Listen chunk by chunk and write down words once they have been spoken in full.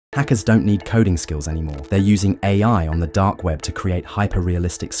Hackers don't need coding skills anymore. They're using AI on the dark web to create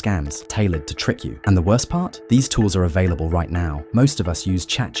hyper-realistic scams tailored to trick you. And the worst part? These tools are available right now. Most of us use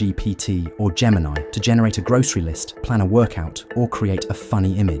ChatGPT or Gemini to generate a grocery list, plan a workout, or create a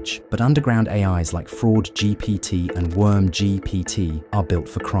funny image. But underground AIs like FraudGPT and WormGPT are built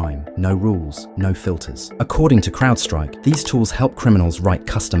for crime. No rules, no filters. According to CrowdStrike, these tools help criminals write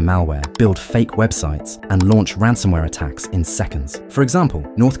custom malware, build fake websites, and launch ransomware attacks in seconds. For example,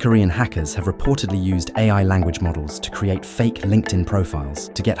 North Korean hackers have reportedly used AI language models to create fake LinkedIn profiles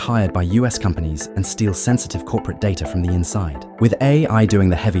to get hired by US companies and steal sensitive corporate data from the inside. With AI doing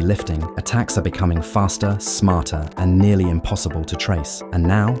the heavy lifting, attacks are becoming faster, smarter, and nearly impossible to trace. And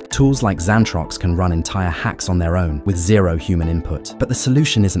now, tools like Xantrox can run entire hacks on their own with zero human input. But the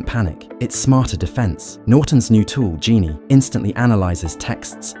solution isn't panic, it's smarter defense. Norton's new tool, Genie, instantly analyzes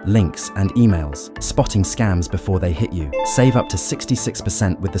texts, links, and emails, spotting scams before they hit you. Save up to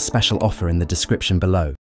 66% with the special offer in the description below.